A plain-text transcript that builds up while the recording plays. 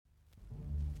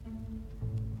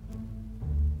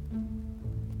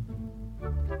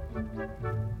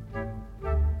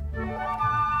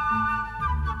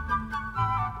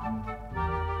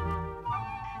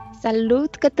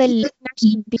Salut, Cătălina,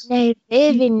 și bine ai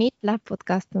revenit la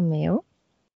podcastul meu.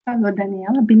 Salut,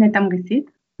 Daniela, bine te-am găsit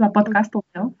la podcastul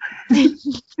meu.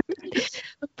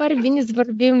 Îmi pare bine să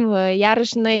vorbim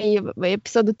iarăși noi. În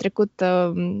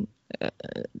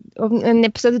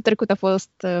episodul trecut a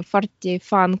fost foarte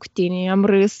fun cu tine, am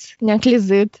râs, ne-am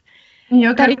clizit.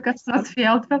 Eu cred că asta o să fie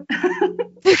altfel.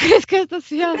 Tu crezi că asta o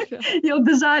să fie altfel? El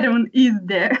deja are un iz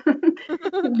de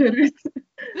râs.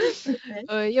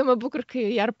 Okay. Eu mă bucur că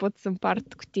iar pot să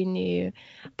împart cu tine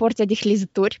porția de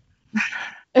clizituri.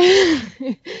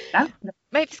 Da?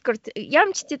 Mai pe scurt, eu am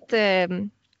citit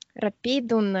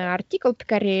rapid un articol pe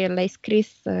care l-ai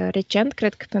scris recent,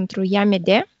 cred că pentru IAMD,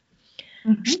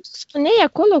 și tu spuneai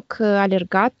acolo că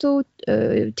alergatul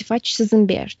te face să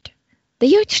zâmbești. Dar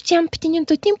eu te știam pe tine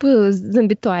tot timpul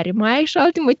zâmbitoare. Mai ai și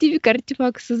alte motive care te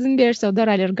fac să zâmbești sau doar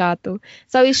alergatul?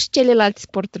 Sau e și celelalte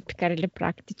sporturi pe care le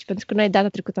practici? Pentru că noi data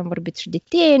trecută am vorbit și de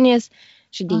tenis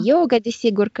și de yoga,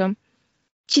 desigur că.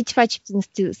 Ce te face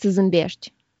să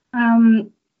zâmbești?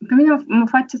 Pe mine mă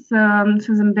face să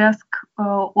zâmbesc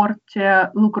orice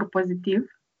lucru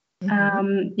pozitiv.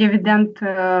 Evident,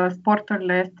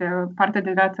 sporturile este parte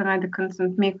din viața mea de când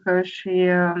sunt mică și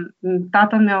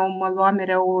tatăl meu mă lua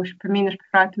mereu și pe mine și pe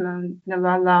fratele meu ne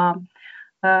lua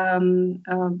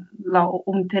la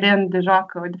un teren de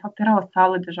joacă, de fapt era o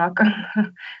sală de joacă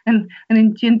în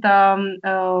incinta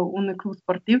unui club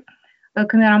sportiv,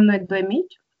 când eram noi doi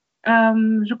mici.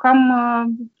 Jucam,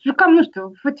 nu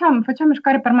știu, făceam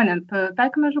mișcare permanent.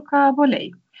 Taică-mea juca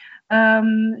volei.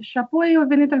 Și apoi a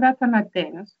venit în viața mea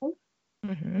tenisul.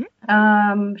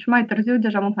 Și mai târziu,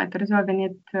 deja mult mai târziu, a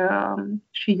venit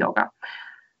și yoga.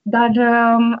 Dar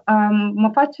mă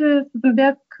face să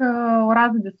zâmbesc o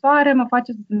rază de soare, mă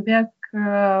face să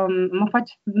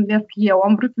zâmbesc eu.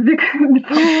 Am vrut să zic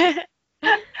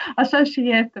așa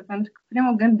și este, pentru că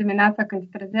primul gând dimineața când te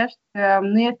trezești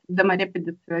nu este de mai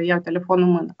repede să iau telefonul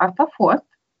în mână. Asta a fost,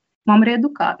 m-am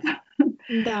reeducat.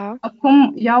 Da.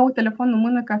 Acum iau telefonul în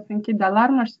mână ca să închid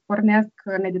alarma și să pornesc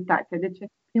meditația. Deci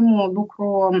este primul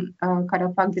lucru care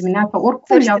o fac dimineața.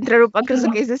 Oricum să-și te întrerup, am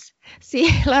crezut că ai zis să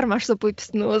iei alarma și să pui pe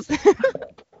snooze.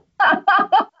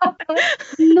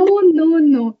 Nu.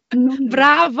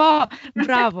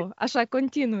 Bravo, așa,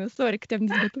 continuă, sorry că te-am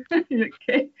dezbătut.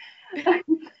 Ok.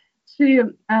 Și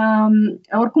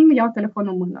oricum iau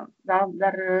telefonul în mână, da?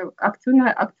 Dar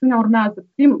acțiunea urmează.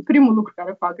 Primul lucru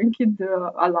care fac, închid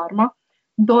alarma.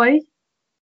 2,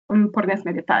 îmi pornesc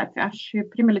meditația și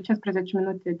primele 15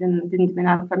 minute din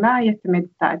dimineața mea este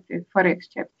meditație, fără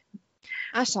excepție.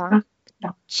 Așa.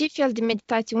 Da. Ce fel de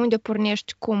meditație? Unde o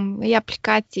pornești? Cum? E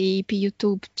aplicații pe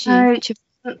YouTube?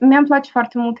 Mi-am place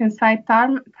foarte mult Insight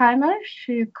Timer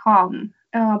și Calm.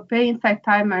 Pe Insight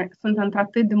Timer sunt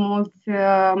într-atât de mulți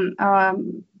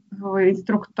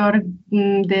instructori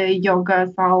de yoga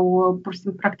sau pur și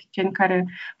simplu practicieni care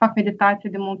fac meditație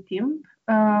de mult timp.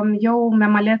 Eu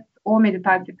mi-am ales o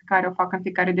meditație pe care o fac în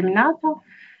fiecare dimineață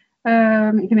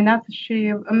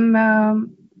și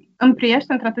îmi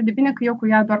priește într-atât de bine că eu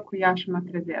doar cu ea și mă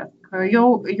trezesc.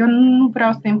 Eu nu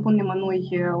vreau să impun nimănui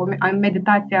o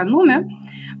meditație anume,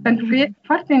 pentru că este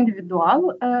foarte individual,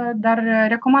 dar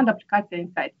recomand aplicația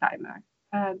Insight Timer.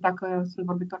 Dacă sunt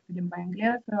vorbitori pe limba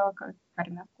engleză, care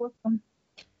ne ascultă,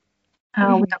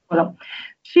 uite acolo.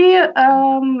 Și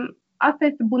asta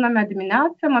este buna mea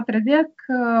dimineață, mă trezesc,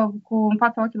 în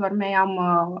fața ochilor mei am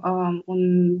un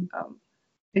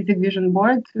Basic Vision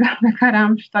Board pe care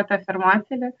am și toate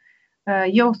afirmațiile.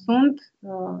 Eu sunt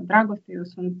dragoste, eu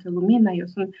sunt lumină, eu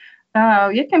sunt...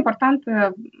 Este important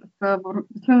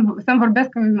să-mi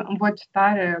vorbesc în voce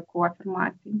tare cu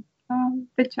afirmații.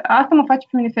 Deci asta mă face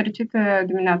pe mine fericită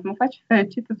dimineața, mă face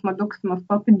fericită să mă duc să mă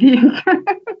spăl pe dinți,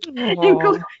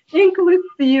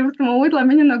 inclusiv să mă uit la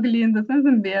mine în oglindă, să-mi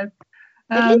zâmbesc.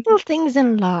 The little things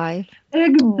in life.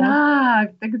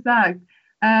 Exact.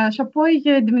 Și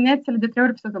apoi diminețile de 3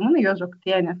 ori pe săptămână eu joc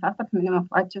tenis. Asta pe mine mă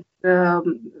face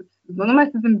nu numai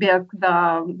să zâmbesc,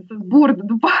 dar să zburd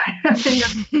după aia.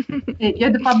 Eu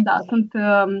de fapt, da,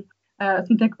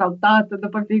 sunt exaltată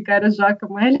după fiecare joacă,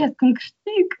 mai ales când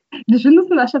câștig. Deci nu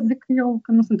sunt așa, zic eu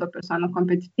că nu sunt o persoană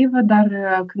competitivă, dar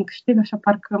când câștig așa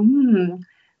parcă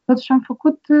totuși am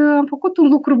făcut un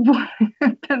lucru bun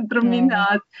pentru mine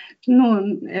azi. Și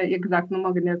nu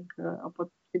mă gândesc că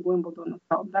pot câștig Wimbledon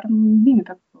sau, dar vine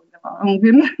pe undeva în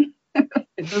gând.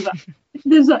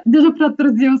 Deja prea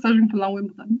târziu să ajung până la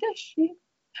Wimbledon. Deși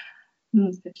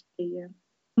nu se știe.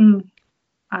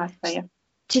 Asta e.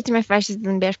 Ce te mai faci să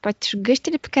zâmbești? Poate și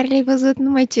găștile pe care le-ai văzut,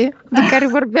 numai de care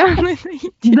vorbeam noi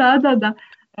înainte. Da.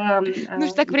 Nu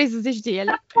știu dacă vrei să zici de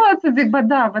ele. Pot să zic, ba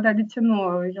da, de ce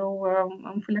nu? Eu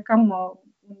înfulecam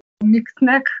mic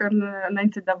snack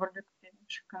înainte de a vorbi cu tine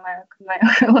și când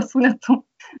ai la sunetul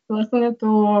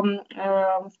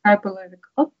Skype-ului,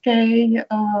 zic, ok,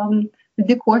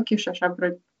 ridic ochii și așa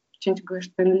vreo 5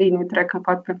 gâști în linie trec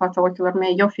prin fața ochilor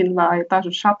mei, eu fiind la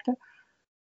etajul 7.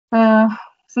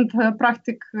 Sunt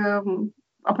practic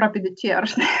aproape de cer,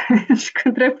 știi? Și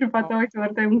când trec prin fața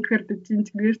ochilor tăi un câr de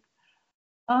 5 gâști.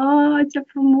 Ce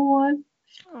frumos!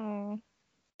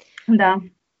 Da,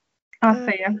 asta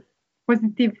e.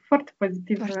 Pozitiv, foarte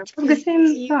pozitiv. Găsim,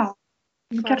 da.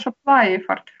 Chiar și o ploaie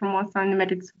foarte frumoasă, am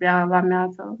nimerit sub ea la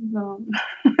amiază. Da.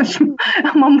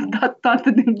 M-am dat toată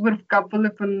din vârful capului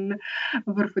până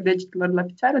vârful degetelor la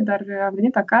picioare, dar am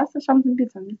venit acasă și am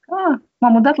zis,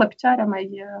 m-am udat la picioare, am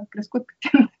mai crescut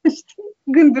puțin, știi?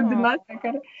 Gânduri din astea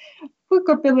care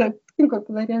când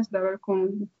copilărești, dar oricum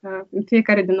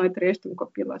fiecare din noi trăiește un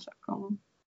copil, așa că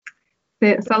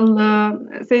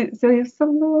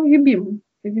să-l iubim,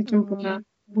 să zicem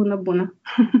bună.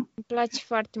 Îmi place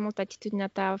foarte mult atitudinea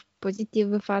ta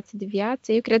pozitivă față de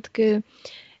viață. Eu cred că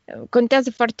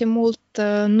contează foarte mult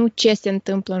nu ce se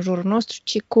întâmplă în jurul nostru,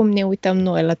 ci cum ne uităm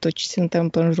noi la tot ce se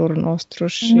întâmplă în jurul nostru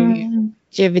și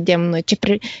ce vedem noi,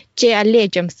 ce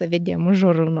alegem să vedem în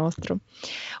jurul nostru.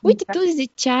 Uite, tu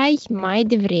ziceai mai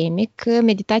devreme că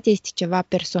meditația este ceva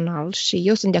personal și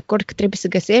eu sunt de acord că trebuie să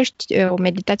găsești o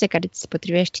meditație care ți se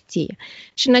potrivește ție.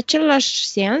 Și în același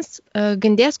sens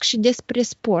gândesc și despre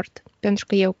sport, pentru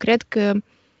că eu cred că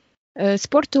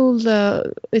sportul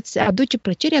îți aduce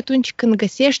plăcere atunci când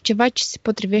găsești ceva ce se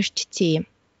potrivește ție.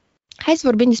 Hai să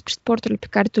vorbim despre sporturile pe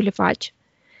care tu le faci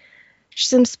și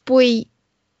să-mi spui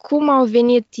cum au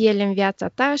venit ele în viața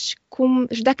ta și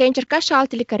dacă ai încercat și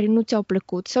altele care nu ți-au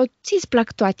plăcut sau ți-ți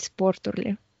plac toate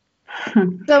sporturile.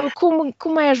 Sau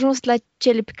cum ai ajuns la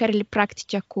cele pe care le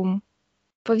practici acum?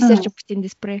 Povestește puțin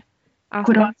despre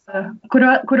asta.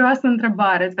 Curioasă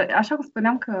întrebare. Așa cum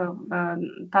spuneam că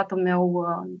tatăl meu,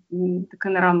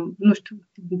 când eram, nu știu,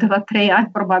 de la 3 ani,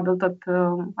 probabil tot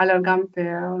alergam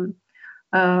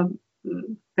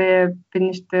pe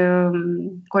niște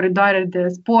coridoare de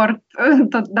sport,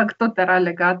 dacă tot era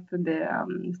legat de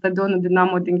stadionul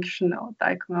Dinamo din Chișinău.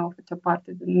 Taică meu făcea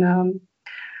parte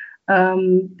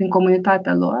din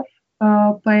comunitatea lor.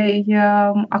 Păi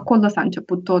acolo s-a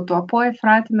început totul. Apoi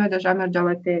fratele meu deja mergea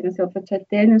la tenis. El făcea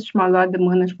tenis și m-a luat de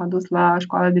mână și m-a dus la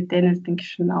școala de tenis din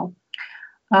Chișinău.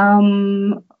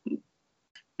 Am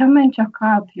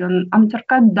încercat. Eu am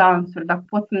încercat dansuri, dacă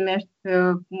poți să numești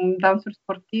dansuri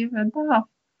sportive. Da, au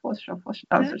fost și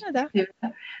dansuri sportive.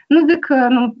 Nu zic că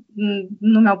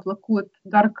nu mi-au plăcut,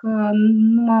 doar că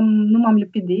nu m-am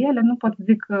lipit de ele. Nu pot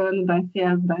zic că nu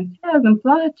dansez, îmi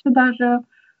place, dar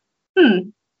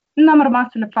n-am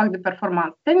rămas să le fac de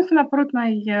performanță. Tenisul mi-a părut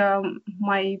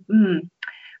mai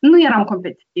nu eram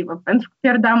competitivă, pentru că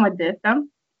pierdeam adesea.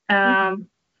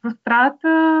 Frustrată,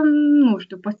 nu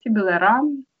știu, posibil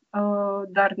eram,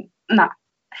 dar na.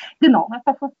 Din nou,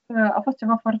 asta a fost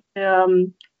ceva foarte,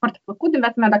 foarte plăcut din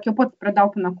viața mea. Dacă eu pot să predau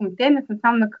până acum tenis,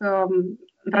 înseamnă că,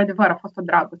 într-adevăr, a fost o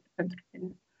dragoste pentru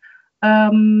tenis.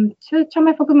 Ce am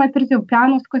mai făcut mai târziu?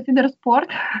 Pianul se consideră sport?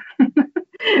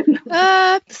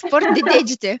 Sport de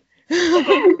degete.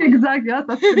 Exact, eu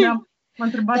asta spuneam. M-a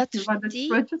întrebat ceva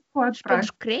despre ce sport. Și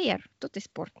pentru creier, tot e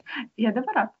sport. E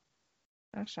adevărat.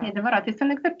 Așa. E adevărat, este un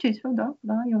exercițiu,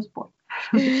 da, e un sport.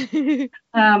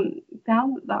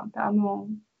 Pianul...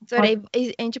 Sorry,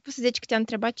 ai început să zici că te-a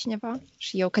întrebat cineva?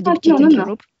 Și eu, ca de obicei, te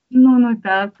întrerup? Nu pe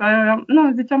asta.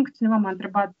 Nu, ziceam că cineva m-a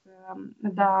întrebat,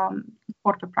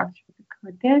 sportul practic.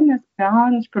 Tenis,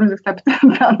 pian și pe urmă zic,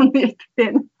 pianul nu este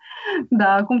tenis.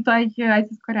 Da, acum tu ai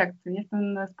zis corect. Este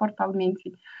un sport al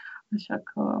minții. Așa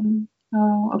că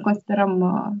îl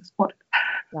considerăm sport.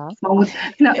 Da.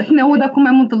 Să ne aud acum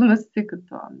mai multă lume să zică,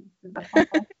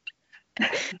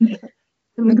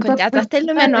 Nu contează, asta e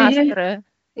lumea noastră.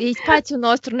 E spațiul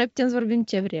nostru, noi putem să vorbim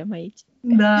ce vrem aici.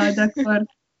 Da, de acord.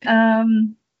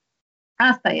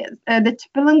 Asta e. Deci,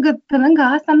 pe lângă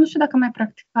asta, nu știu dacă am mai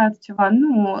practicat ceva.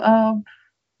 Nu.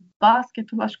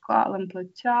 Basketul la școală îmi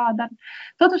plăcea, dar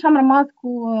totuși am rămas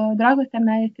cu dragostea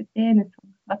mea este tenisul.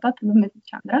 La toată lumea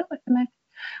ziceam, dragostea mea este...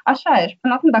 Așa e. Și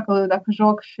până acum, dacă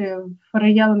joc și fără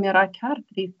el mi-era chiar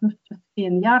trist, nu știu ce să fie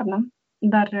în iarnă,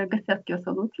 dar găsesc eu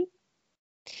soluții.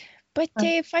 Păi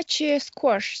te faci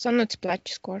squash sau nu-ți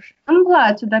place squash? Îmi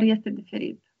place, dar este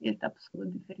diferit. Este absolut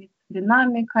diferit.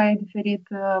 Dinamica e diferit.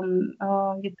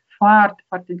 Este foarte,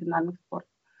 foarte dinamic sport.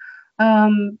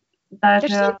 Dar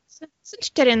sunt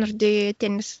și terenuri de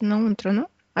tenis înăuntru, nu?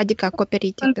 Adică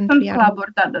acoperite pentru sunt iarnă.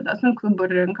 cluburi, da. Sunt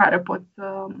cluburi în care poți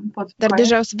dar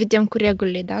deja o să vedem cu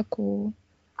regulile, da? Cu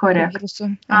corect.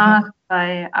 virusul. Asta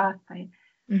e.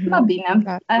 Da, bine.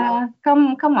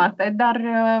 Cam asta e, dar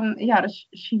iarăși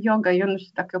și yoga, eu nu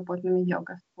știu dacă eu pot numi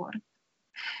yoga sport.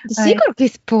 Sigur că e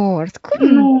sport.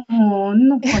 Cum?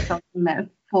 Nu pot să numesc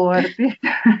sport.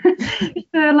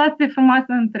 Este o relație frumoasă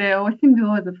o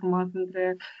simbioză frumoasă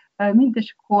între minte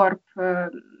și corp,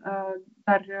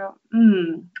 dar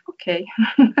ok.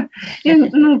 Eu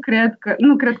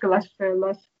nu cred că l-aș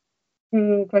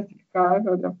clasifica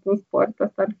ca un sport.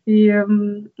 Asta ar fi...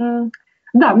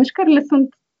 Da, mișcările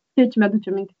sunt ceea ce mi-aduce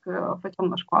aminte că făceam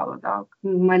la școală, da?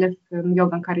 Mai ales în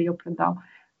yoga în care eu predau.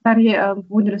 Dar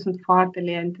unele sunt foarte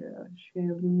lente și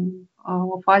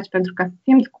o faci pentru ca să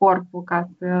simți corpul, ca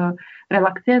să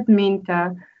relaxezi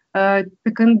mintea.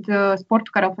 Pe când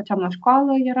sportul care o făceam la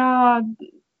școală era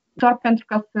doar pentru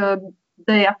ca să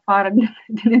dai afară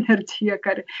din energie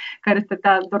care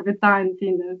stătea dormita în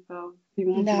tine. Să fii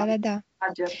mult mai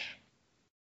ager.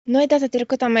 Noi data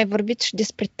trecută am mai vorbit și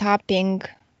despre tapping,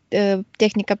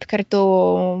 tehnica pe care tu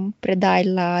o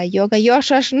predai la yoga. Eu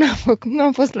așa și nu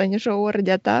am fost la nicio oră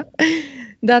de-a ta.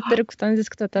 Data trecută am zis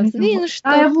că tot am să vin și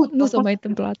nu s-a mai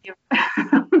întâmplat.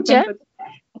 Ce?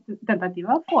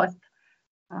 Tentativa a fost.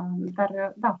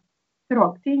 Dar, da, te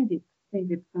rog, te invit.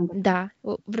 Da,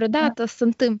 vreodată se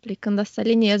întâmple când o să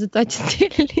alinieze toate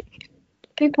stilele.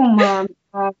 Știi cum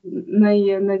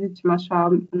noi zicem așa,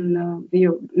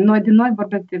 noi din noi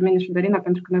vorbim de mine și Dorina,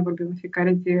 pentru că noi vorbim în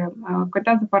fiecare zi,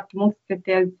 contează foarte mult să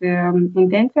setezi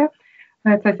intenția.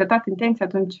 Ți-ai setat intenția,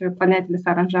 atunci planetele se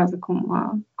aranjează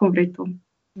cum vrei tu.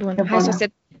 Bun, hai să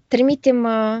trimitem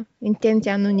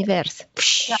intenția în univers.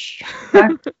 Da.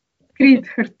 Scris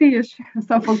hârtie și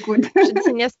s-a făcut. Și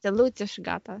ține steluțe și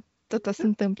gata. Tot o să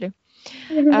întâmple.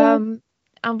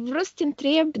 Am vrut să te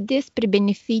întreb despre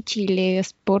beneficiile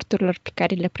sporturilor pe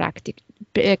care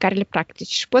le practici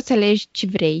și poți să alegi ce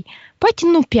vrei. Poate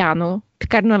nu piano, pe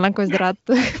care nu l-am considerat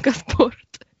ca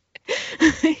sport.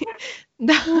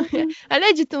 Da,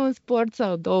 alege tu un sport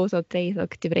sau 2 sau 3 sau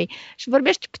câte vrei și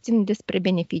vorbește puțin despre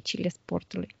beneficiile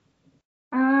sportului.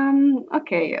 Ok.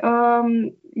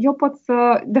 Eu pot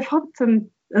să... De fapt,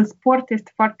 în sport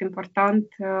este foarte important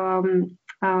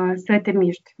să te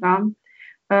miști, da?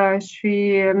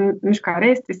 Și mișcarea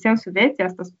este sensul vieții,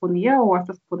 asta spun eu,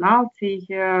 asta spun alții.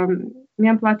 Mie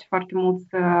îmi place foarte mult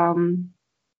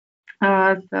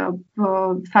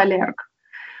să alerg.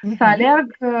 Să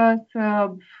alerg,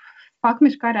 să fac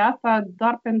mișcarea asta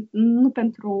doar nu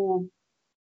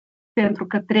pentru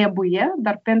că trebuie,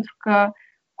 dar pentru că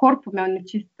corpul meu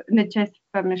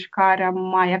necesită mișcarea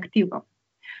mai activă.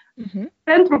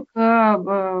 Pentru că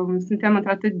suntem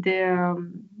într-atât de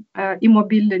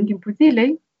imobili în timpul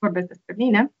zilei, vorbesc despre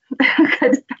mine,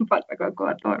 care stă în fața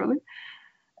calculatorului.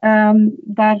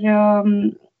 Dar...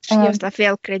 Și eu la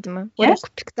fel, crede-mă. Ori cu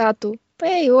pictatul.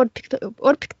 Păi,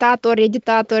 ori pictat, ori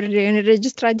editat, ori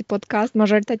înregistrat de podcast,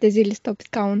 majoritatea zilei stau pe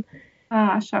scaun.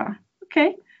 Așa,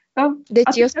 ok.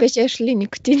 Deci eu specie și linii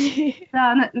cu tine.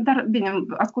 Da, dar bine,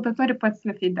 ascultătorii pot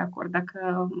să fie de acord.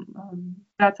 Dacă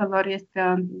viața lor este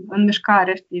în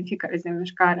mișcare, știi, în fiecare zi în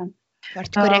mișcare.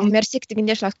 Foarte corect. Mersi că te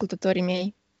gândești la ascultătorii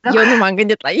mei. Da. Eu nu m-am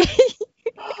gândit la ei.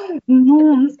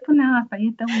 Nu spune asta,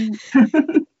 e tău.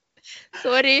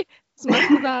 Sorry, s-mă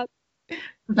scuzat.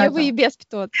 Eu vă iubesc pe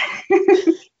tot.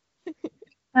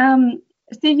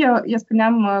 Știi, eu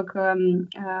spuneam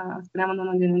în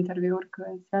unul din interviuri că,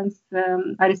 în sens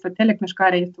aristotelic,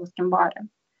 mișcarea este o schimbare.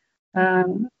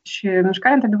 Și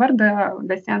mișcarea, într-adevăr,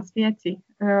 de sens vieții.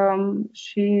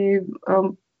 Și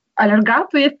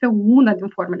alergatul este una din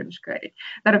formele mișcării.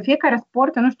 Dar în fiecare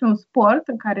sport, nu știu, un sport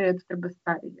în care tu trebuie să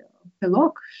stai pe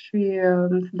loc și să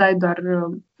dai doar...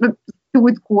 te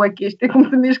uiți cu ochii, știi cum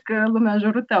se mișcă lumea în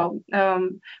jurul tău.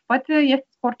 Poate este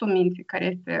sportul minții, care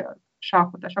este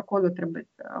șahul, așa acolo trebuie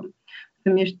să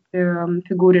miști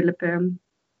figurile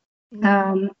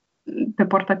pe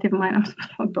portativ, mai am spus,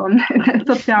 doamne,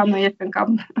 tot pianul este în cap,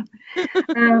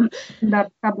 dar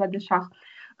tabla de șah.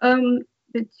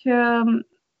 Deci,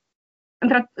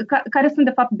 care sunt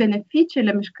de fapt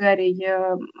beneficiile mișcării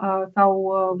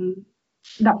sau,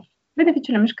 da,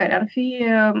 beneficiile mișcării ar fi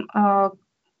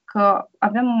că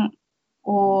avem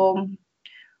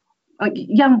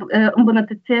ea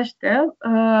îmbunătățește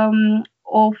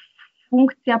o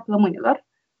funcție a plămânilor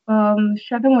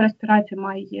și avem o respirație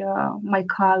mai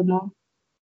calmă.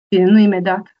 Bine, nu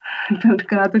imediat, pentru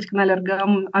că atunci când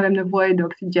alergăm avem nevoie de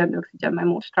oxigen mai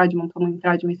mult și tragem în plămâni,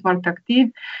 este foarte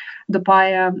activ. După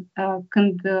aia,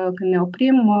 când ne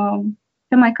oprim,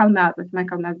 se mai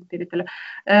calmează spiritele.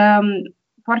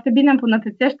 Foarte bine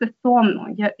îmbunătățește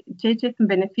somnul, ceea ce este un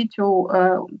beneficiu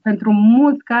pentru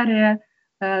mulți care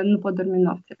nu pot dormi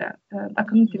nopțile.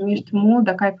 Dacă nu te miști mult,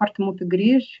 dacă ai foarte multe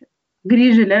griji,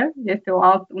 grijile este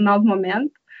un alt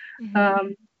moment,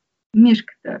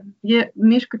 Mișcă-te.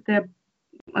 Mișcă-te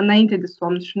înainte de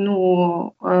somn și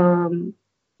nu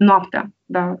noaptea.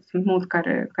 Da? Sunt mulți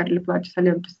care le place să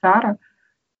alerge seara.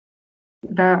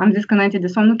 Dar am zis că înainte de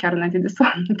somn, nu chiar înainte de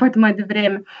somn, poate mai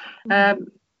devreme.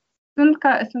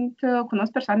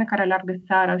 Cunosc persoane care alergă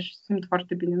seara și simt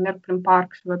foarte bine. Merg prin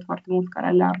parc și văd foarte mulți care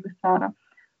alergă seara.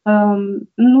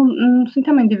 Nu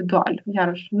suntem individuali,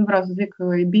 iarăși. Nu vreau să zic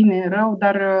că e bine, e rău,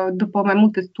 dar după mai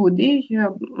multe studii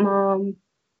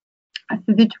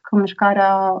se zice că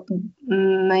mișcarea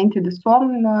înainte de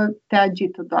somn te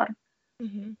agită doar.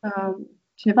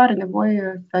 Cineva are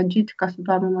nevoie să agite ca să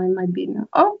doarmă mai bine.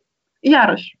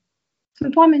 Iarăși,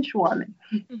 sunt oameni și oameni.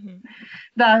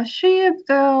 Da, și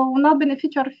un alt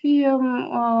beneficiu ar fi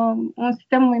un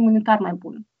sistem imunitar mai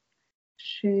bun.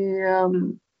 Și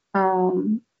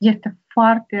este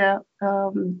foarte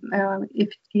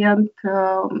eficient,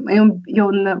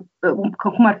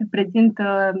 cum ar fi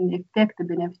prezintă efecte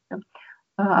benefice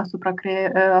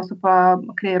asupra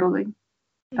creierului.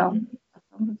 Da.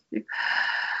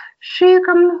 Și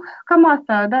cam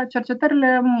asta, da,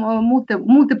 cercetările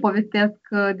multe povestesc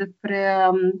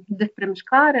despre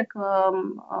mișcare, că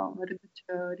reduce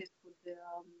riscul de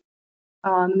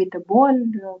anumite boli,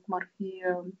 cum ar fi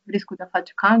riscul de a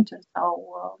face cancer sau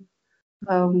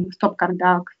stop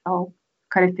cardiac sau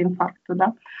care este infarctul,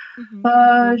 da?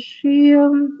 Și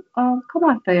cam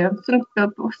asta e.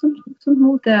 Sunt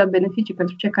multe beneficii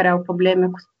pentru cei care au probleme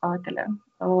cu spatele,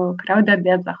 care au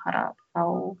diabet zaharat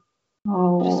sau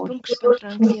presupun că și pentru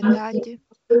anxietate.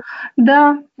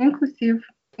 Da, inclusiv.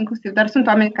 Dar sunt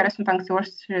oameni care sunt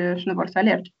anxioși și nu vor să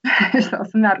alerge sau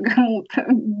să meargă mult.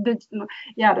 Deci,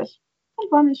 iarăși,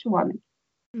 sunt oameni și oameni.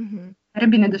 E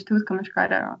bine de știut că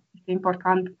mișcarea este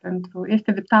importantă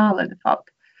este vitală, de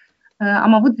fapt.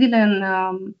 Am avut zile în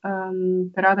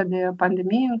perioada de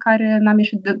pandemie în care n-am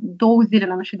ieșit 2 zile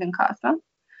n-am ieșit din casă.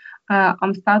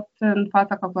 Am stat în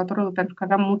fața calculatorului pentru că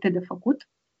aveam multe de făcut.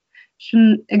 Și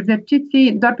în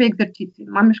exerciții, doar pe exerciții.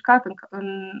 M-am mișcat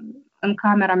în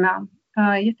camera mea.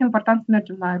 Este important să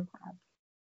mergem la aer curat.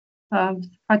 Să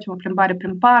facem o plimbare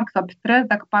prin parc sau pe străzi,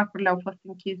 dacă parcurile au fost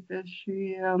închise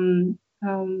și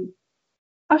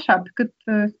așa, pe cât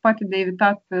se poate de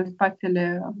evitat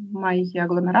spațiile mai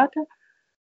aglomerate,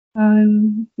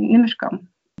 ne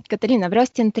mișcăm. Cătălina, vreau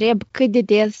să te întreb cât de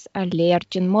des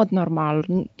alergi în mod normal,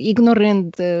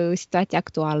 ignorând situația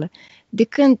actuală.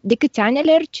 De câți ani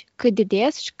alergi, cât de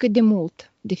des și cât de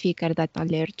mult de fiecare dată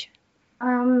alergi?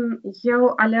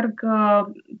 Eu alerg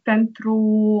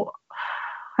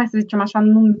hai să zicem așa,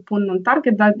 nu pun un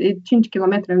target, dar 5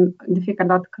 km de fiecare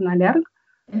dată când alerg.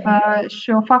 Și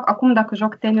o fac acum, dacă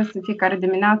joc tenis în fiecare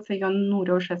dimineață, eu nu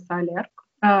reușesc să alerg.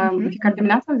 În fiecare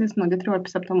dimineață am zis nu, de 3 ori pe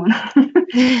săptămână.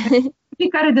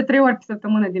 Fiecare de 3 ori pe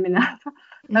săptămână dimineața.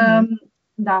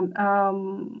 Da.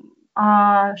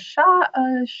 Așa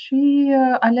și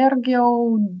alerg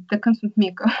eu de când sunt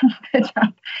mică.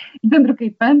 Pentru că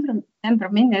pentru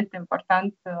mine este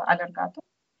important alergatul.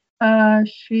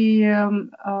 Și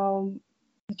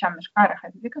ziceam mișcare, hai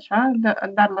să zic așa,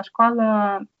 dar la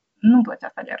școală nu-mi plăcea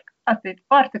să alerg. Asta e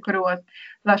foarte curios.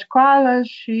 La școală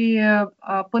și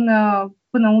până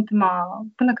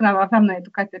când aveam noi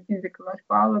educație fizică la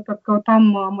școală, tot căutam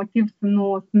motiv să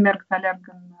nu merg să alerg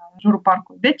în jurul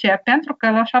parcului. De ce? Pentru că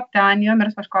la 7 ani eu am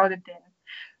mers la școală de tenis.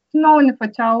 Și nouă ne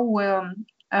făceau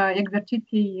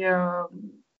exerciții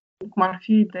cum ar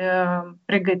fi de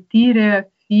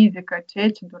pregătire fizică, ceea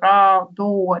ce dura 2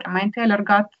 ore. Mai întâi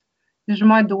alergat de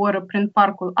jumătate de oră prin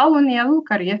parcul Alunel,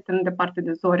 care este în departe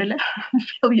de Zorile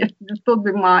și el este destul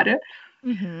de mare.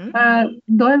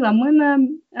 2 la mână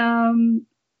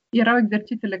erau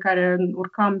exercițiile care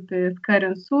urcam pe scări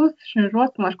în sus și în jos,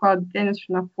 la școala de tenis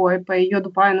și înapoi. Păi eu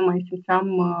după aia nu mai simțeam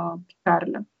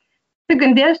picioarele. Te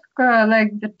gândești că la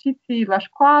exerciții la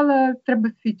școală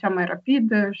trebuie să fii cea mai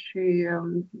rapidă și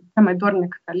cea mai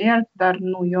dornică să alergi, dar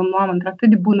nu, eu nu am într-atât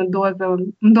de bună doză,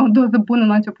 o doză bună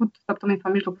la începutul săptămânii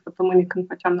sau mijlocul săptămânii când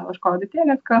făceam la școala de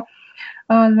tenis, că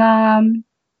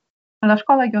la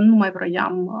școală eu nu mai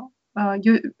vroiam.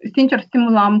 Eu, sincer,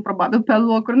 stimulam probabil pe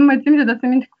locuri. Nu mai țin minte, dar se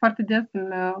minte că foarte des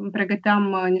îmi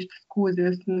pregăteam niște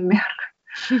scuze să nu merg.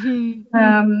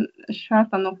 Și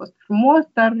asta nu a fost frumos,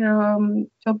 dar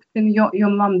cel puțin eu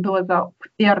îmi luam doza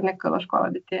puternică la școala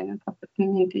de tenis, asta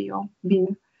țin minte eu,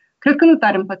 bine. Cred că nu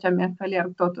tare îmi plăcea mie să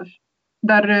alerg totuși,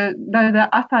 dar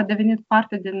asta a devenit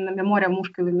parte din memoria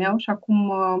mușchiului meu și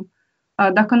acum,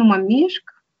 dacă nu mă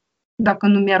mișc, dacă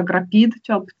nu merg rapid,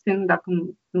 cel puțin, dacă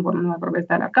nu mai vorbesc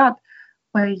de alergat,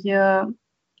 păi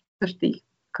să știi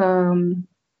că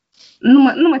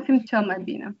nu mă simt cel mai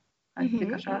bine.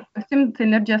 Adică așa, simt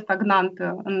energia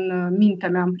stagnantă în mintea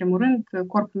mea, în primul rând,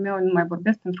 corpul meu, nu mai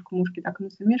vorbesc pentru că mușchii, dacă nu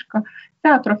se mișcă, se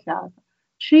atrofează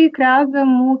și creează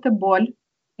multe boli,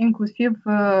 inclusiv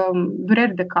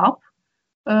dureri de cap,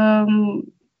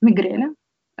 migrene,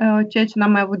 ceea ce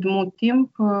n-am mai avut de mult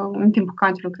timp. În timpul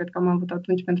cancerului cred că am avut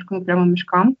atunci, pentru că nu prea mă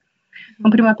mișcam în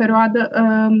prima perioadă,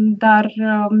 dar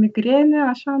migrene,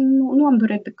 așa, nu am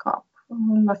dureri de cap.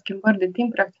 La schimbări de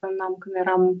timp reacționam când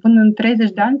eram până în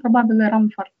 30 de ani, probabil eram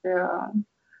foarte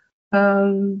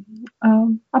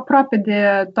aproape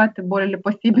de toate bolile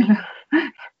posibile.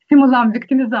 Simulam,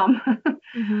 victimizam.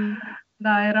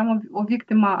 Da, eram o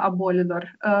victimă a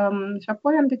bolilor. Și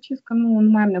apoi am decis că nu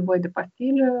mai am nevoie de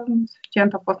pastile,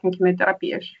 suficient a fost în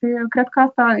chimioterapie. Și cred că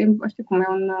asta, știi cum, e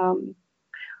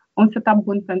un setup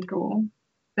bun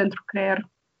pentru creier.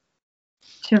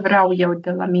 Ce vreau eu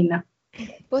de la mine.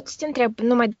 Pot să te întreb,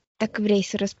 numai dacă vrei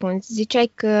să răspunzi.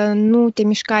 Ziceai că nu te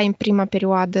mișcai în prima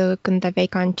perioadă când aveai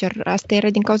cancer. Asta era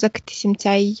din cauza că te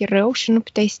simțeai rău și nu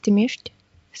puteai să te miști?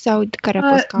 Sau care a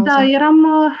fost cauza? Da,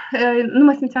 nu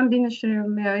mă simțeam bine și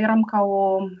eram ca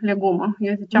o legumă.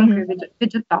 Eu ziceam că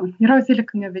vegetam. Erau zile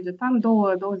când eu vegetam,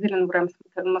 două zile nu vreau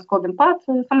să mă scol din pat.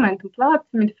 S-a mai întâmplat.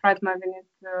 Minty Fried m-a venit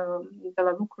de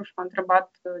la lucru și m-a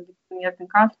întrebat de când ies din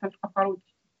casă, pentru că afară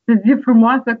zi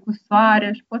frumoasă cu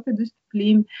soare și poți să duci să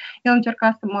plimbi. El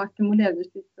încerca să mă stimuleze,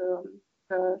 știi,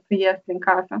 să ies din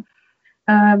casă.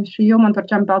 Și eu mă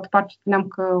întorceam pe altă parte și spuneam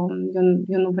că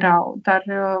eu nu vreau. Dar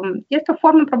este o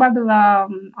formă probabil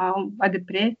a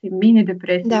depresiei,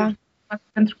 mini-depresiei. Da.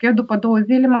 Pentru că eu după 2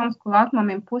 zile m-am sculat, m-am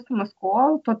impus să mă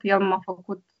scol, tot el m-a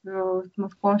făcut să mă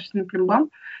scol și să ne plimbăm.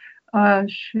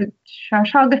 Și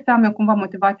așa găseam eu cumva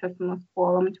motivația să mă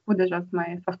scol. Am început deja să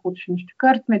ascult și niște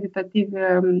cărți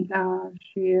meditative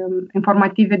și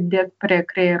informative despre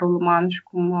creierul uman și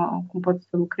cum pot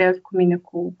să lucrez cu mine,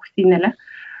 cu sinele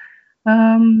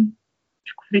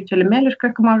și cu fricile mele și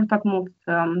cred că m-a ajutat mult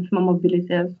să mă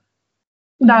mobilizez.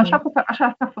 Da, așa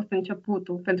asta a fost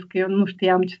începutul, pentru că eu nu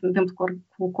știam ce se întâmplă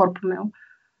cu corpul meu.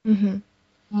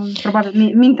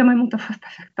 Probabil mintea mai mult a fost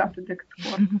afectată decât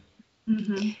corpul.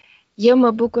 Eu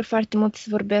mă bucur foarte mult să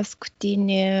vorbesc cu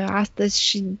tine astăzi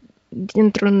și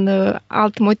dintr-un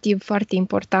alt motiv foarte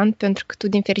important, pentru că tu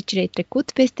din fericire ai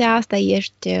trecut peste asta,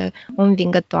 ești o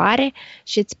învingătoare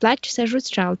și îți place să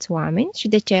ajuți și alți oameni și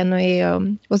de aceea noi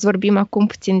o să vorbim acum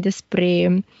puțin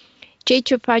despre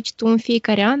ce faci tu în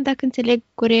fiecare an, dacă înțeleg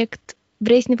corect.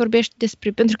 Vrei să ne vorbești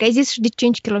despre, pentru că ai zis și de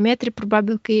 5 km,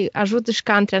 probabil că ajută și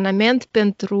ca antrenament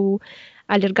pentru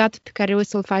alergatul pe care o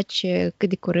să-l faci cât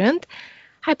de curând.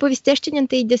 Hai, povestește-ne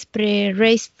întâi despre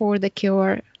Race for the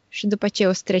Cure și după aceea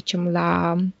o să trecem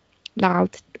la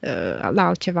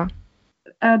altceva.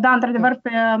 Da, într-adevăr, pe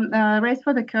Race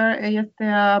for the Cure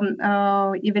este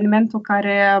evenimentul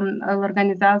care îl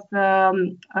organizează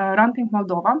Running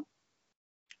Moldova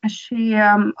și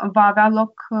va avea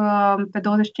loc pe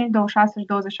 25, 26 și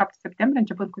 27 septembrie,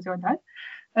 începând cu ziua de azi,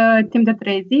 timp de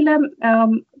 3 zile,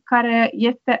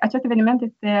 acest eveniment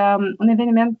este un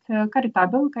eveniment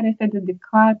caritabil care este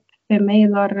dedicat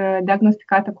femeilor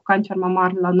diagnosticate cu cancer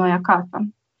mamar la noi acasă.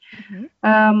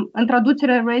 În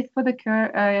traducere, Race for the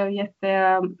Cure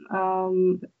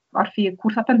ar fi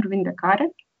cursa pentru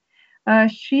vindecare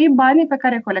și banii pe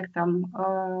care colectăm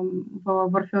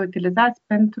vor fi utilizați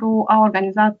pentru a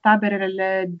organiza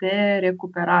taberele de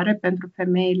recuperare pentru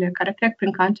femeile care trec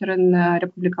prin cancer în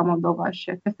Republica Moldova și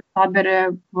aceste tabere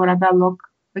vor avea loc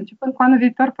începând cu anul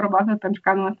viitor, probabil, pentru că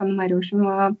anul ăsta nu mai reușim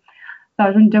să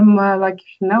ajungem la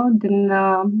Chișinău din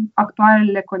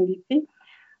actualele condiții.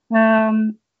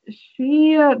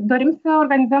 Și dorim să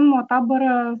organizăm o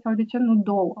tabără sau, de ce nu,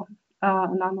 2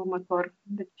 în anul următor.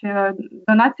 Deci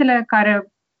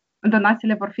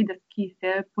donațiile vor fi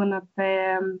deschise până pe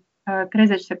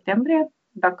 30 septembrie.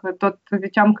 Dacă tot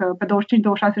ziceam că pe 25,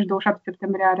 26 și 27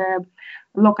 septembrie are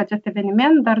loc acest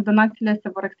eveniment, dar donațiile se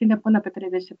vor extinde până pe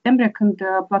 30 septembrie, când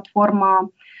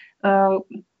platforma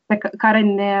pe care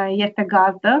ne este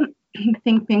gazdă,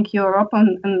 Think Pink Europe,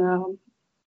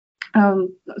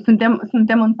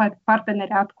 suntem în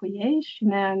parteneriat cu ei și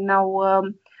ne-au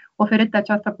oferit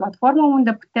această platformă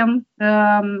unde putem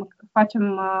să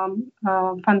facem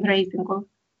fundraising-ul.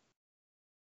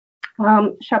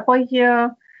 Și apoi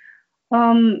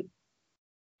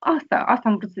asta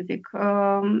am vrut să zic.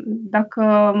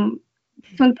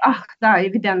 Da,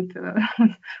 evident.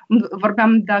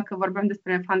 Dacă vorbeam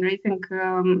despre fundraising,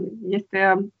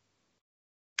 este,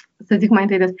 să zic mai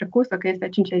întâi despre cursă, că este a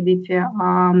 5-a ediție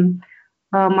a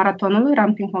maratonului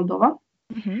Running Moldova.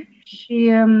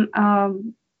 Și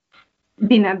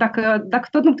Bine, dacă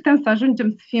tot nu putem să ajungem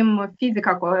să fim fizic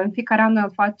acolo, în fiecare an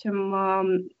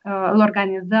îl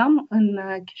organizăm în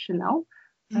Chișinău,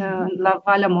 la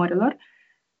Valea Morilor,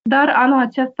 dar anul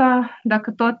acesta,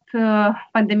 dacă tot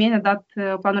pandemia ne-a dat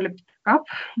planurile pe cap,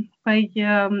 păi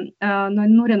noi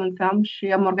nu renunțăm și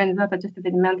am organizat acest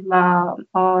eveniment la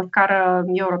scară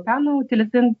europeană,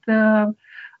 utilizând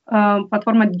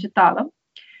platforma digitală.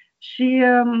 Și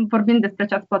vorbind despre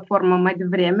această platformă mai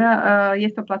devreme,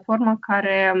 este o platformă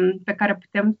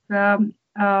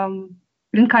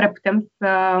prin care putem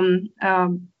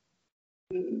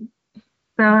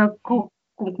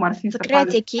cum ar fi să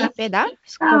creați echipe, da?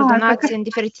 Să coordonați în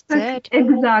diferite țări.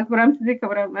 Exact, vreau să zic că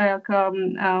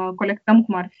colectăm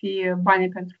cum ar fi banii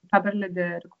pentru taberele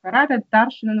de recuperare, dar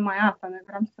și nu numai asta. Noi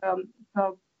vrem să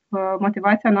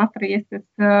motivația noastră este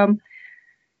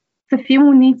să fim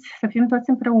uniți, să fim toți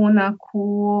împreună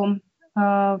cu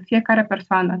fiecare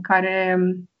persoană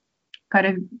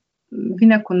care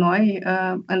vine cu noi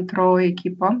într-o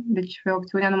echipă. Deci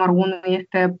opțiunea numărul 1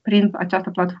 este prin această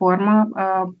platformă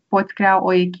poți crea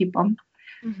o echipă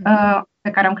pe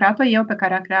care am creat-o eu, pe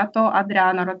care a creat-o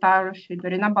Adriana Rotaru și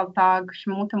Dorina Baltag și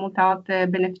multe alte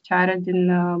beneficiare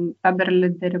din taberele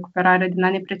de recuperare din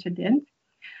anii precedenți.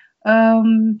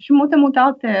 Și multe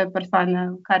alte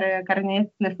persoane care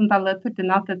ne sunt alături din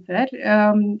alte țări.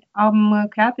 Am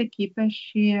creat echipe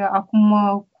și acum,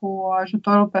 cu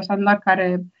ajutorul persoanelor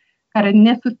care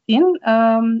ne susțin,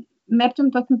 mergem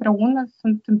toți împreună.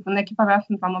 În echipa mea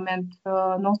sunt la moment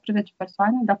 19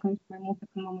 persoane, dacă nu sunt mai multe,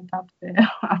 când m-am uitat pe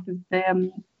astăzi.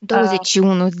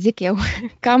 21, zic eu,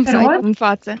 cam să în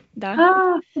față. Da.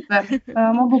 Super,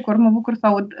 mă bucur să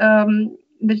aud.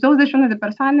 Deci 21 de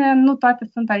persoane, nu toate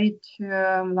sunt aici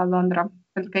la Londra,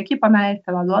 pentru că echipa mea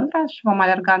este la Londra și vom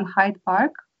alerga în Hyde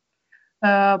Park.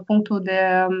 Punctul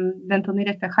de întâlnire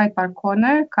este Hyde Park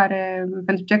Corner,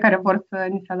 pentru cei care vor să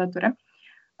ni se alăture.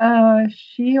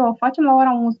 Și o facem la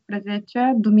ora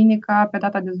 11, duminica, pe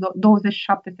data de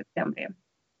 27 septembrie.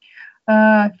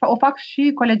 O fac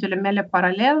și colegele mele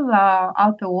paralel la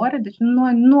alte ore, deci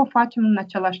noi nu o facem în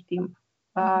același timp.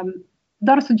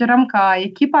 Doar sugerăm ca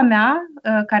echipa mea,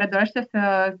 care dorește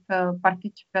să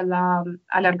participe la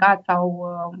alergat sau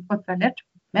poți să alergi,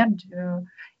 mergi,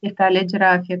 este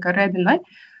alegerea fiecăruia din noi,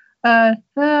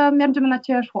 să mergem în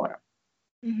aceeași oră.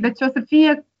 Deci o să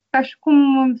fie ca și cum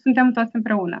suntem toți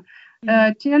împreună.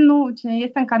 Cine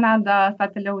este în Canada,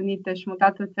 Statele Unite și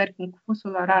mutat în țări cu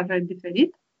fusul orar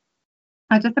diferit,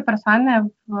 aceste persoane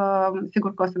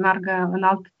sigur că o să meargă în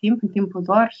alt timp, în timpul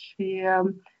lor și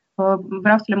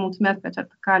vreau să le mulțumesc pe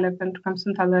această cale pentru că îmi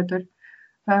sunt alături.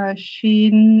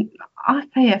 Și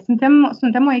asta e,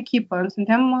 suntem o echipă,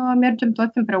 mergem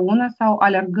toți împreună sau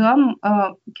alergăm,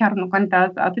 chiar nu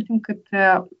contează, atât timp cât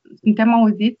suntem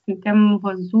auziți, suntem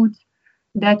văzuți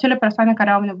de acele persoane care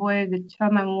au nevoie de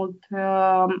cel mai mult,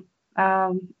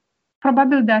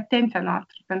 probabil de atenția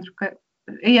noastră, pentru că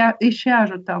îi și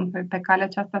ajutăm pe calea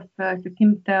aceasta să se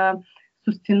simtă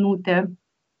susținute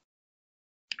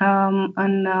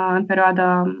în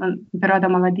perioada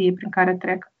maladiei prin care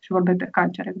trec și vorbesc de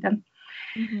cancer, evident.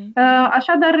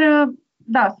 Așadar,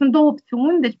 da, sunt două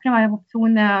opțiuni. Deci prima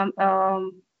opțiune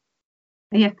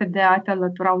este de a te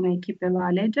alătura unei echipe la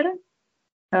alegere.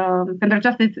 Pentru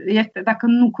aceasta este, dacă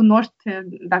nu cunoști,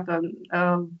 dacă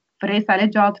vrei să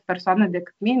alegi o altă persoană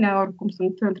decât mine, oricum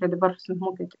într-adevăr, sunt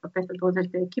multe echipe, peste 20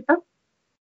 de echipe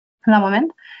la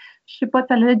moment. Și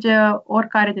poți alege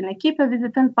oricare din echipe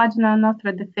vizitând pagina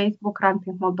noastră de Facebook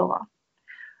Running Moldova.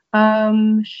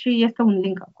 Și este un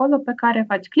link acolo pe care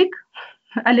faci click,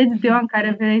 alegi ziua în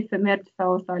care vrei să mergi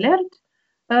sau să alergi,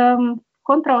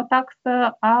 contra o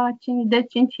taxă de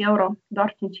 5 euro,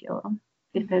 doar 5 euro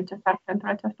este necesar pentru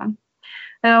aceasta.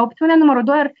 Opțiunea numărul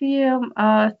 2 ar fi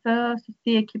să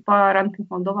susții echipa Running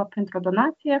Moldova pentru o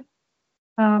donație.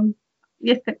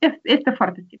 Este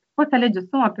foarte simplu. Poți alege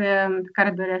suma pe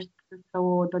care dorești să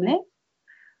o donezi.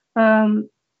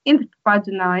 Intri pe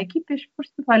pagina echipei și pur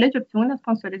și simplu alegi opțiunea,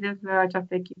 sponsorizezi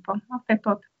această echipă. Asta e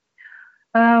tot.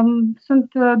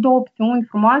 Sunt două opțiuni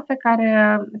frumoase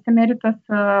care se merită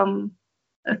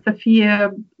să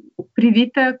fie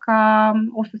privite ca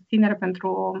o susținere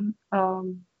pentru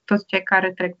toți cei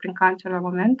care trec prin cancer la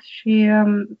moment și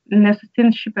ne susțin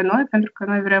și pe noi, pentru că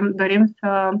noi dorim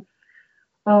să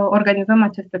organizăm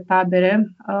aceste tabere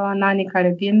în anii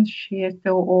care vin și este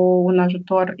un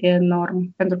ajutor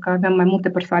enorm, pentru că avem mai multe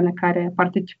persoane care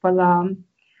participă la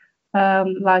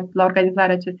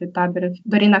organizarea acestei tabere.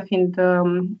 Dorina fiind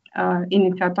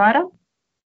inițiatoarea,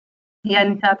 ea a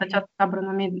inițiat această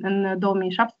tabără în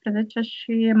 2017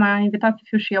 și m-a invitat să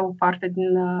fiu și eu parte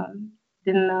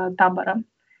din tabără.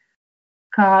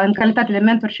 în calitate de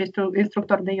mentor și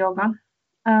instructor de yoga.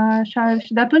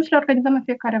 Și de atunci le organizăm în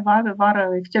fiecare vară,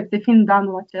 excepție fiind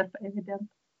anul acesta, evident.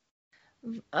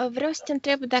 Vreau să te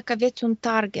întreb dacă aveți un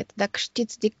target, dacă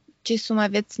știți de ce sumă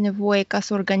aveți nevoie ca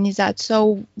să organizați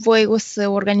sau voi o să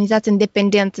organizați în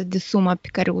dependență de suma pe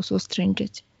care o să o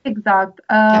strângeți. Exact.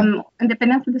 În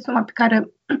dependență de suma pe care,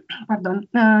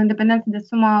 în dependență de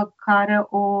suma care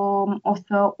o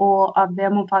să o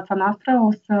avem în fața noastră,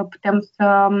 o să putem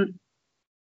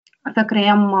să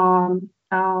creăm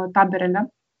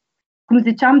taberele. Cum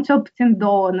ziceam, cel puțin 2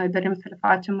 noi dorim să le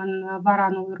facem în vara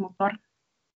anului următor.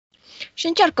 Și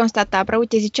în ce ar consta tabăra?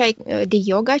 Uite, ziceai de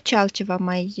yoga, ce altceva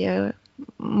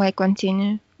mai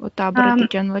conține o tabără de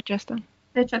genul acesta?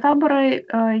 Deci o tabără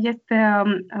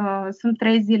sunt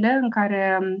 3 zile în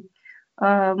care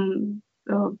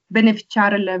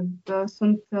beneficiarele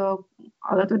sunt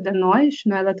alături de noi și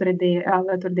noi alături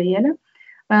de ele,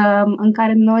 în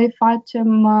care noi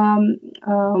facem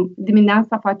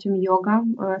dimineața facem yoga,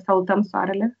 salutăm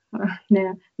soarele,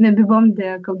 ne bibăm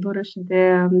de căldură și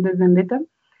de zâmbete.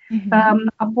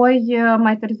 Apoi,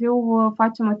 mai târziu,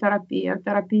 facem o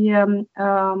terapie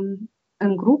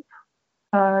în grup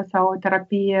sau o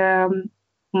terapie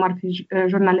cum ar fi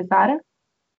jurnalizare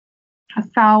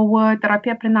sau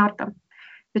terapie prin artă.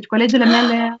 Deci colegele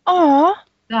mele...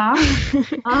 Da.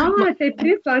 Te-ai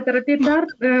prins la terapie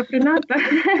prin artă.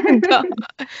 Da.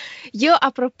 Eu,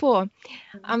 apropo,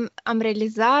 am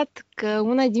realizat că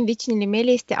una din vecinile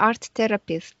mele este art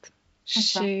therapist.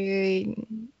 Așa. Și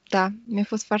da, mi-a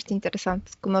fost foarte interesant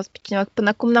să cunosc pe cineva. Până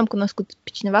acum n-am cunoscut pe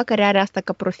cineva care are asta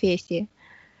ca profesie.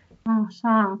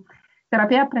 Așa.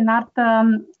 Terapia prin artă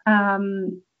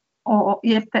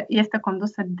este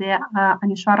condusă de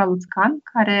Anișoara Luțcan,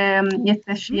 care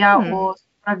este și ea o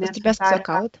supraviețuitoare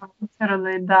a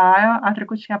cancerului. Da, a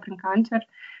trecut și ea prin cancer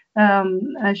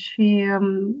și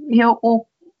e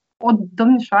o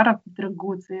domnișoară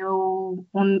drăguță, e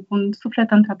un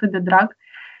suflet într-atât de drag.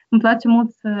 Îmi place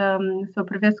mult să o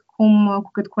privesc cu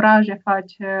cât curaj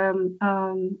face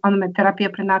anume terapie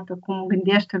prin artă, cum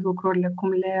gândește lucrurile,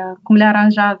 cum le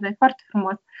aranjează, e foarte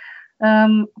frumos.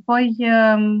 Apoi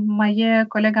mai e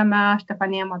colega mea,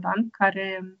 Ștefania Madan,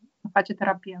 care face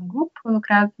terapie în grup,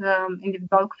 lucrează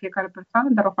individual cu fiecare persoană,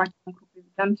 dar o face în grup,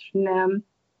 evident, și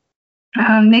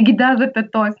ne ghidează pe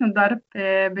toți, nu doar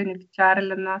pe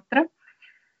beneficiarele noastre.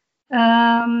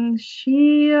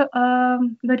 Și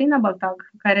Dorina Baltag,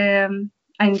 care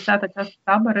a inițiat această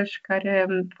tabără și care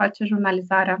face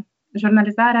jurnalizarea.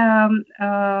 Jurnalizarea,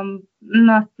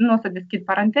 nu o să deschid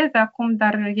paranteze acum,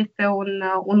 dar este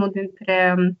unul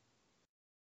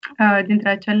dintre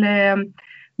acele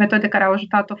metode care au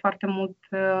ajutat-o foarte mult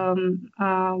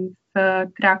să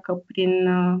treacă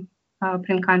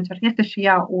prin cancer. Este și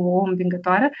ea o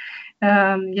învingătoare,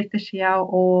 este și ea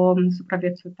o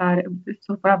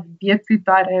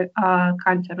supraviețuitoare a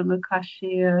cancerului, ca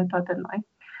și toate noi.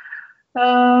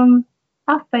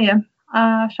 Asta e.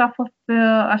 Așa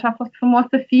a fost frumos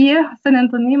să fie, să ne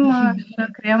întâlnim și să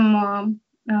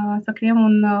creăm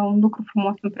un lucru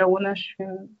frumos împreună și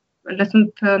le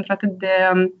sunt într-atât de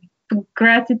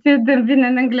gratitude, vine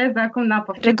în engleză acum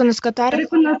n-apă. Recunoscătoare?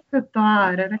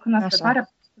 Recunoscătoare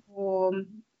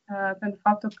pentru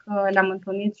faptul că le-am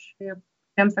întâlnit și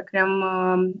putem să creăm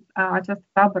această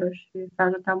tabără și să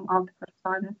ajutăm alte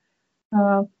persoane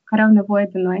care au nevoie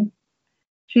de noi.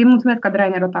 Și îi mulțumesc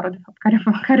Adrianei Rotaru, de fapt, care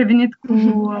a venit cu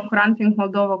Ranting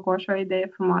Moldova cu așa o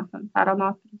idee frumoasă în țara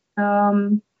noastră,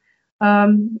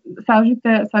 să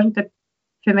ajute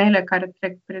femeile care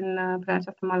trec prin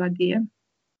această maladie.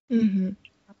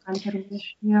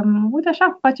 Și uite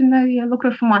așa, facem noi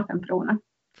lucruri frumoase împreună.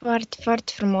 Foarte,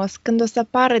 foarte frumos. Când o să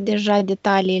apară deja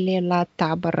detaliile la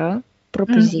tabără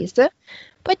propriu-zisă,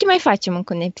 poate mai facem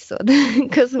încă un episod.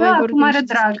 Că să mai vorbim cu mare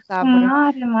drag. Cu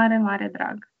mare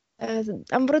drag.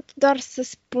 Am vrut doar să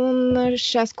spun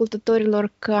și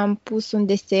ascultătorilor că am pus un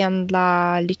desen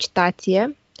la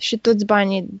licitație și toți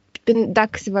banii,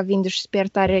 dacă se va vinde, și sper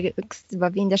tare că se va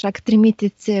vinde, așa că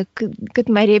trimiteți cât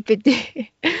mai repede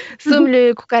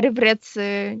sumele cu care vreți,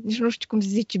 nici nu știu cum se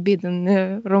zice bid în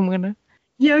română.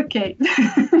 E ok.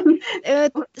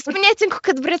 Spuneți-mi cu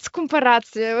cât vreți să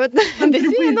cumpărați.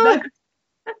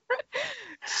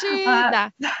 Și da.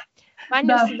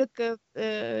 Banii o să ducă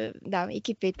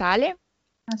echipei tale.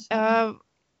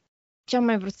 Ce am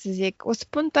mai vrut să zic? O să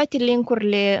pun toate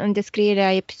link-urile în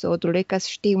descrierea episodului ca să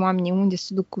știe oamenii unde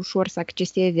se duc ușor să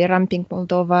acceseze Ramping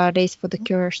Moldova, Race for the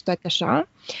Cure și toate așa.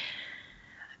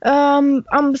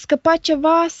 Am scăpat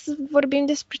ceva? Să vorbim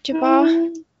despre ceva?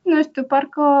 Nu știu,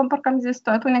 parcă am zis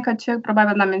tot. Unica ce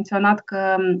probabil n-am menționat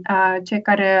că cei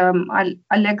care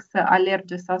aleg să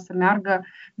alerge sau să meargă,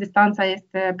 distanța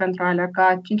este pentru a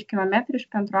alerga 5 km și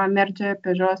pentru a merge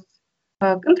pe jos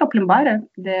într-o plimbare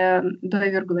de 2,5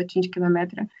 km.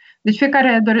 Deci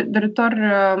fiecare doritor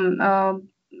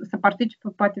să participe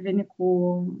poate veni cu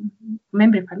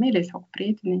membrii familiei sau cu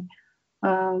prietenii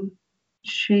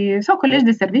sau colegi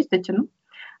de serviciu, de ce nu?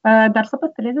 Dar să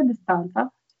păstreze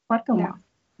distanța foarte umană,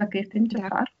 dacă este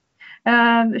necesar.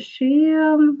 Și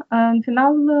în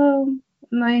final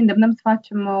noi îndemnăm să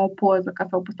facem o poză ca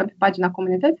să o postăm pe pagina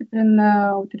comunității prin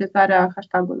utilizarea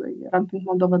hashtagului Run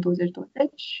Moldova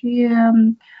 2020 și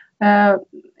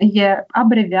e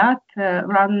abreviat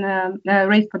Run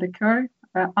Race for the Cure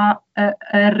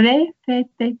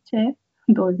RFTC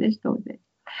 2020.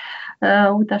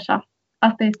 Uite așa.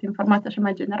 Asta este informația așa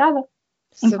mai generală.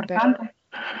 Super. Importantă.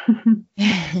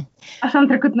 Așa am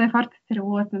trecut noi foarte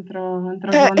serios într-o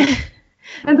zonă.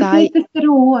 Pentru că este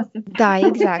serios. Da,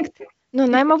 exact. Nu,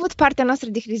 noi am avut partea noastră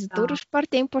de hrizitură și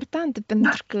partea importantă,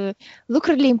 pentru că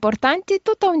lucrurile importante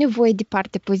tot au nevoie de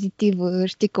parte pozitivă,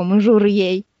 știi cum, în jurul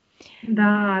ei.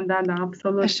 Da,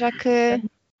 absolut. Așa că,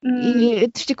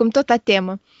 știi cum, tot la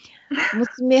temă.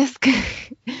 Mulțumesc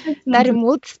tare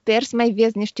mult, sper să mai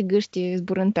vezi niște gâște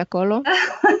zburând pe acolo.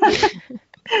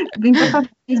 Din păcate,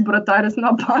 zburătoare să nu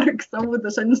apară, că să aud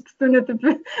așa niște sunete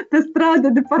pe stradă,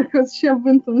 de parcă și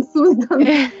avânt în sus.